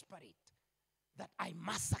are desperate that I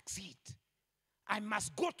must succeed? I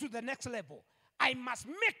must go to the next level. I must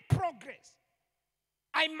make progress.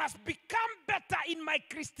 I must become better in my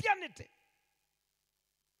Christianity.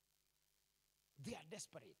 They are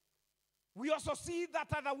desperate. We also see that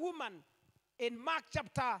other woman in Mark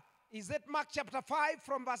chapter 5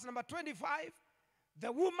 from verse number 25?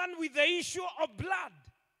 The woman with the issue of blood.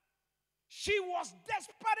 She was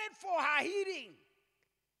desperate for her healing.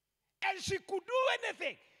 And she could do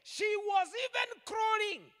anything. She was even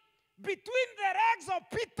crawling between the legs of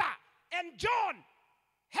Peter and John,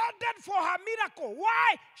 headed for her miracle.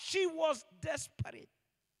 Why? She was desperate.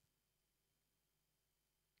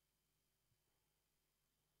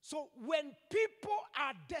 So when people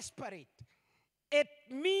are desperate, it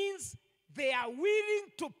means they are willing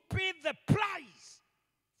to pay the price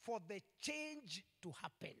for the change to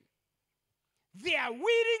happen. They are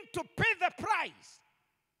willing to pay the price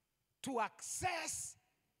to access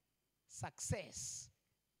success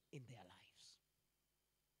in their lives.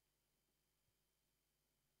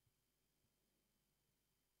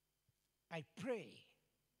 I pray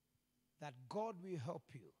that God will help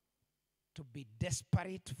you to be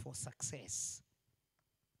desperate for success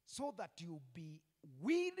so that you'll be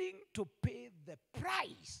willing to pay the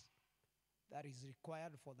price that is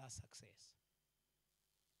required for that success.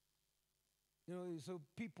 You know, so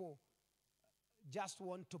people just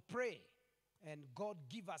want to pray and God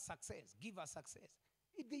give us success, give us success.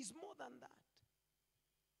 It is more than that.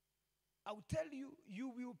 I'll tell you,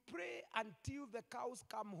 you will pray until the cows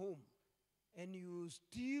come home and you will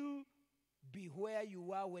still be where you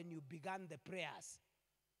were when you began the prayers.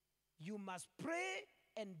 You must pray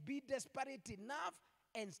and be desperate enough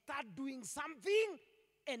and start doing something,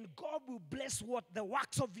 and God will bless what the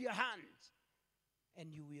works of your hands,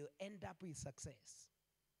 and you will end up with success.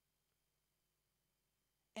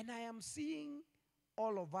 And I am seeing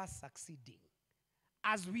all of us succeeding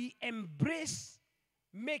as we embrace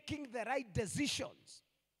making the right decisions,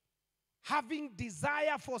 having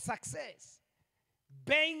desire for success,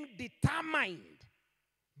 being determined,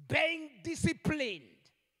 being disciplined,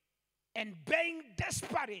 and being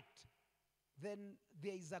desperate. Then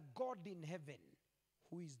there is a God in heaven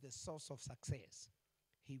who is the source of success.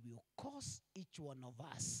 He will cause each one of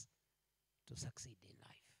us to succeed in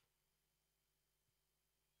life.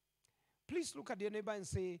 Please look at your neighbor and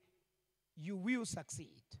say, you will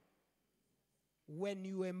succeed when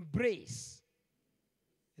you embrace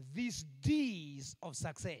these D's of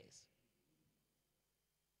success.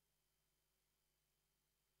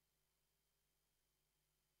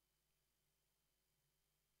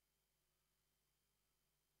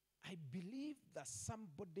 I believe that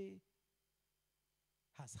somebody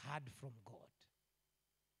has heard from God.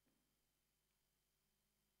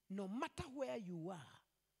 No matter where you are,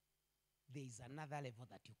 there is another level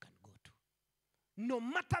that you can go to. No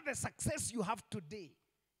matter the success you have today,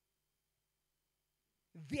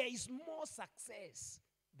 there is more success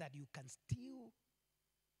that you can still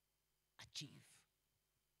achieve.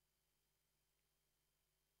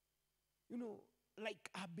 You know, like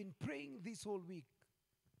I've been praying this whole week,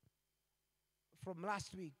 from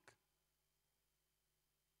last week,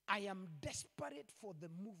 I am desperate for the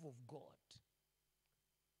move of God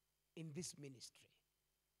in this ministry.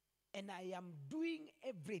 And I am doing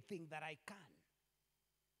everything that I can.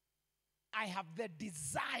 I have the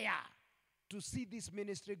desire to see this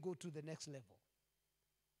ministry go to the next level.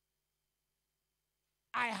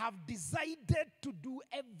 I have decided to do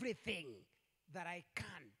everything that I can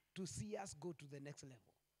to see us go to the next level.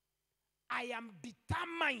 I am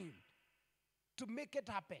determined to make it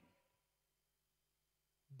happen.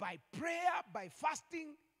 By prayer, by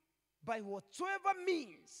fasting, by whatsoever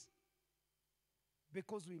means,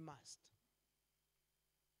 because we must.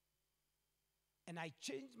 And I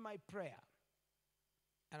changed my prayer,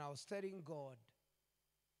 and I was telling God,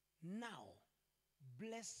 now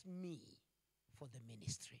bless me for the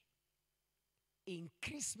ministry.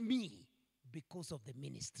 Increase me because of the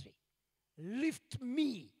ministry. Lift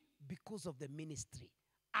me because of the ministry.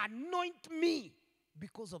 Anoint me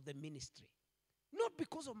because of the ministry. Not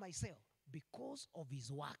because of myself, because of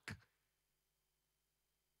his work.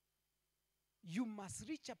 You must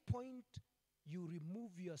reach a point you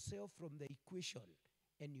remove yourself from the equation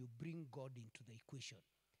and you bring God into the equation.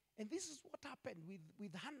 And this is what happened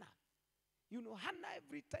with Hannah. You know, Hannah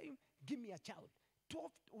every time, give me a child.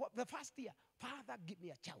 12, the first year, Father, give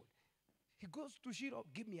me a child. He goes to Shiloh,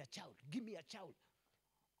 give me a child, give me a child.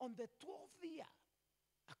 On the 12th year,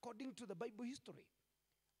 according to the Bible history,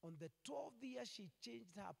 on the 12th year, she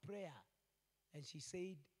changed her prayer. And she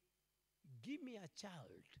said, give me a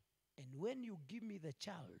child. And when you give me the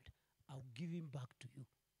child, I'll give him back to you.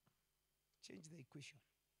 Change the equation.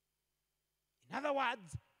 In other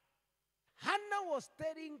words, Hannah was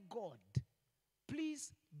telling God,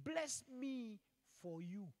 please bless me for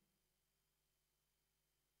you.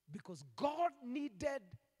 Because God needed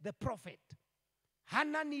the prophet.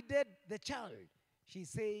 Hannah needed the child. She's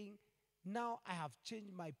saying, now I have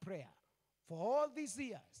changed my prayer. For all these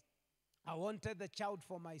years, I wanted the child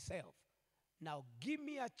for myself. Now give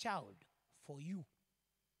me a child for you.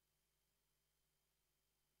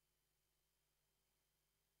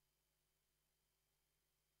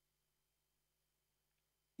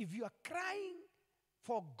 If you are crying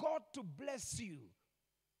for God to bless you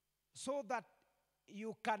so that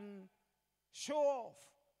you can show off,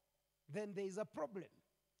 then there is a problem.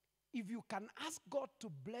 If you can ask God to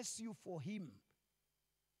bless you for him,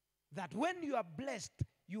 that when you are blessed,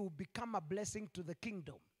 you will become a blessing to the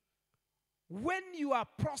kingdom. When you are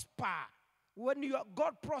prosper,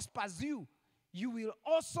 God prospers you, you will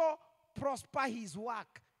also prosper his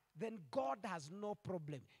work. Then God has no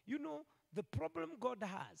problem. You know, the problem God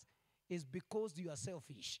has is because you are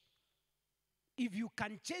selfish. If you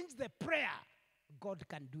can change the prayer, God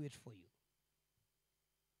can do it for you.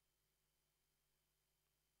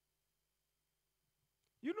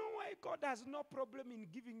 You know why God has no problem in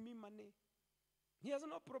giving me money? He has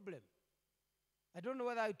no problem. I don't know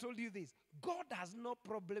whether I told you this. God has no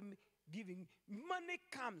problem giving. Money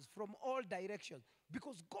comes from all directions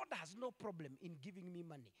because God has no problem in giving me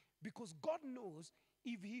money. Because God knows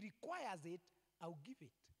if he requires it, I'll give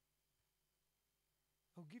it.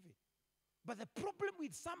 I'll give it. But the problem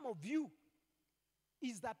with some of you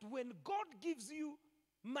is that when God gives you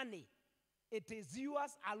money, it is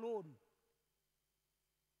yours alone.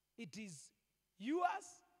 It is yours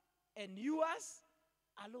and yours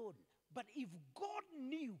alone. But if God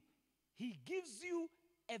knew he gives you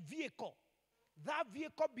a vehicle, that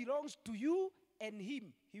vehicle belongs to you and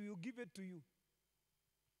him, he will give it to you.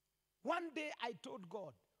 One day I told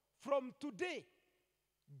God, from today,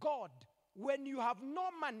 God, when you have no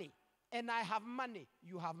money and I have money,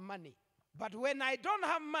 you have money. But when I don't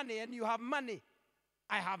have money and you have money,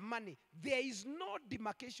 I have money. There is no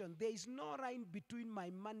demarcation. There is no line between my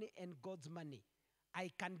money and God's money.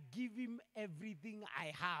 I can give him everything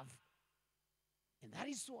I have. And that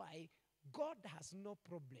is why God has no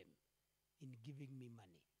problem in giving me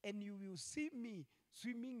money. And you will see me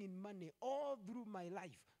swimming in money all through my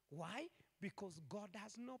life. Why? Because God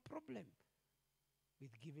has no problem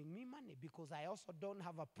with giving me money. Because I also don't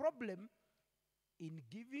have a problem in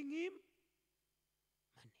giving him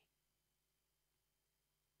money.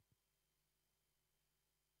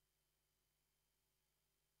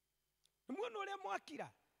 Mwana ule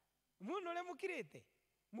mwakira, mwana ule mukirete,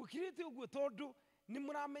 mukirete uguo tondu ni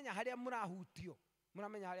muramenya haria murahutio,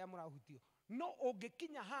 muramenya haria murahutio. No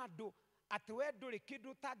ungikinya handu ati we nduri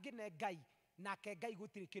kindu tangine Ngai, nake Ngai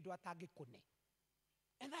gutiri kindu atangikune.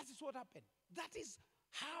 And that is what happened. That is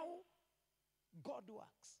how God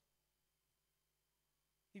works.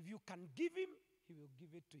 If you can give him, he will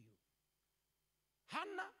give it to you.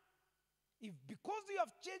 Hannah, if because you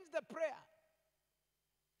have changed the prayer,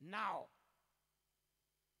 now,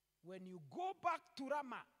 when you go back to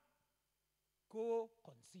Ramah, go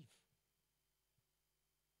conceive.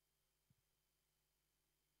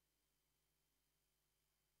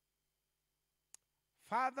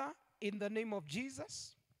 Father, in the name of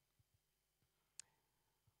Jesus,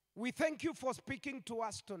 we thank you for speaking to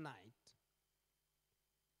us tonight.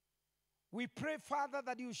 We pray, Father,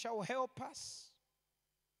 that you shall help us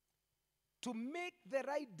to make the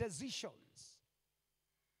right decisions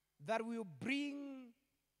that will bring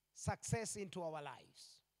success into our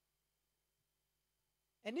lives.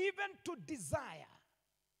 And even to desire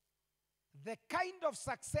the kind of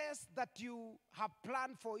success that you have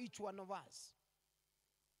planned for each one of us.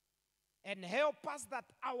 And help us that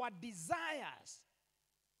our desires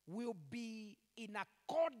will be in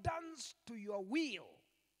accordance to your will,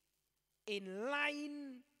 in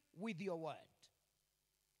line with your word.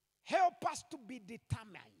 Help us to be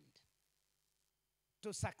determined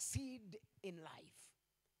to succeed in life.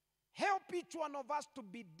 Help each one of us to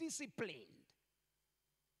be disciplined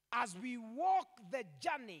as we walk the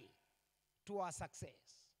journey to our success.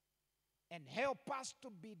 And help us to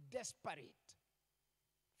be desperate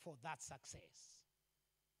for that success.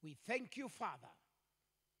 We thank you, Father,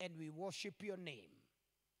 and we worship your name.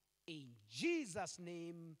 In Jesus'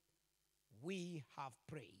 name, we have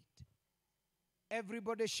prayed.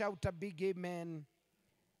 Everybody shout a big amen.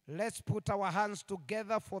 Let's put our hands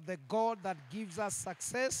together for the God that gives us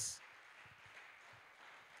success.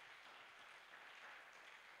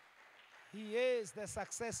 He is the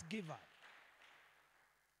success giver.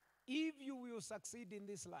 If you will succeed in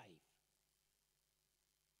this life,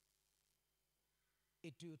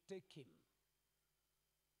 it will take him.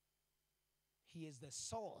 He is the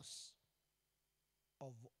source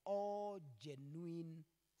of all genuine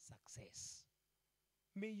success.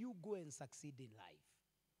 May you go and succeed in life.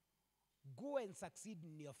 Go and succeed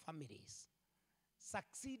in your families.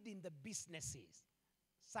 Succeed in the businesses.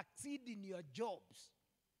 Succeed in your jobs.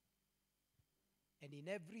 And in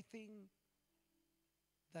everything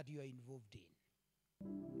that you are involved in.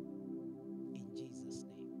 In Jesus'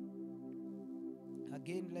 name.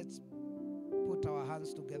 Again, let's put our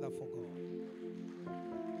hands together for God.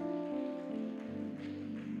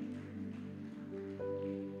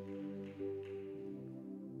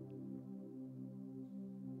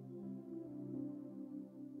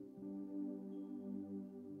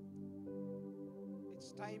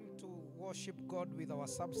 It's time to worship God with our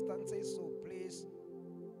substances, so please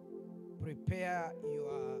prepare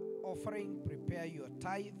your offering, prepare your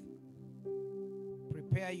tithe,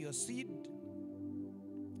 prepare your seed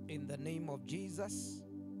in the name of Jesus,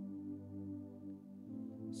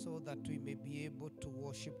 so that we may be able to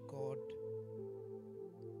worship God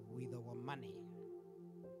with our money.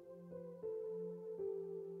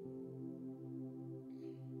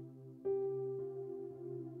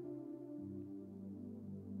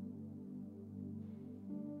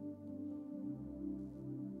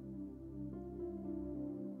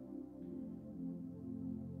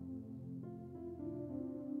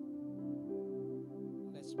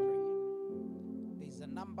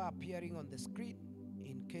 Number appearing on the screen.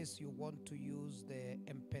 In case you want to use the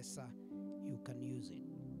M-Pesa, you can use it.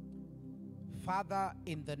 Father,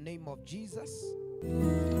 in the name of Jesus, we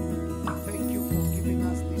thank you for giving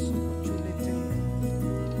us this opportunity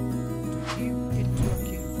to give into your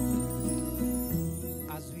kingdom.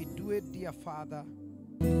 As we do it, dear Father,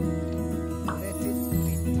 let it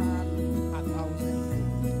return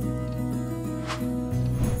 1,000-fold.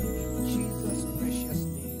 In Jesus' precious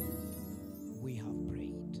name, we have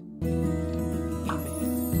prayed. Amen.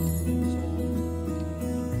 So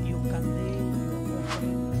you can lay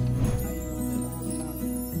your offering on the altar,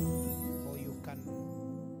 or you can do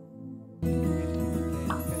it with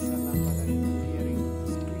the person number that is appearing on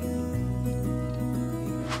the screen.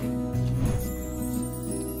 In the name of Jesus Christ.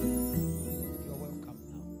 You're welcome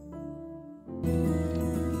now.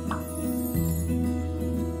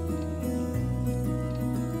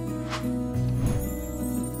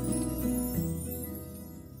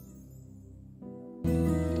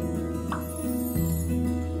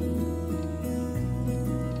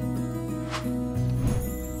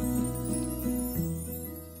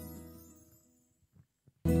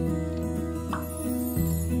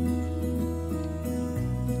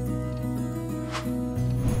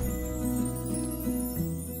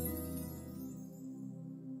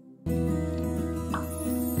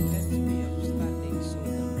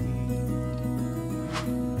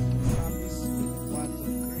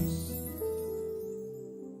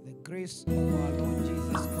 Grace of our Lord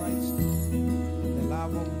Jesus Christ, the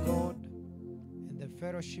love of God, and the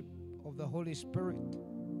fellowship of the Holy Spirit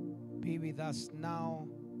be with us now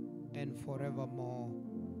and forevermore.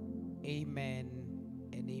 Amen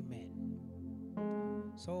and amen.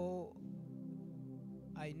 So,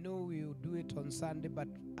 I know we'll do it on Sunday, but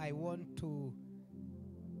I want to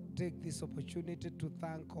take this opportunity to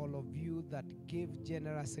thank all of you that gave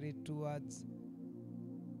generously towards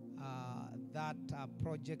that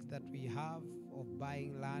project that we have of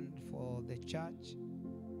buying land for the church.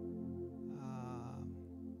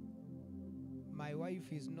 My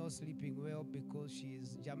wife is not sleeping well because she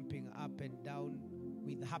is jumping up and down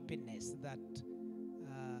with happiness that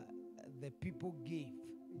the people gave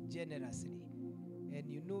generously. And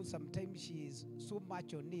you know, sometimes she is so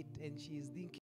much on it and she is thinking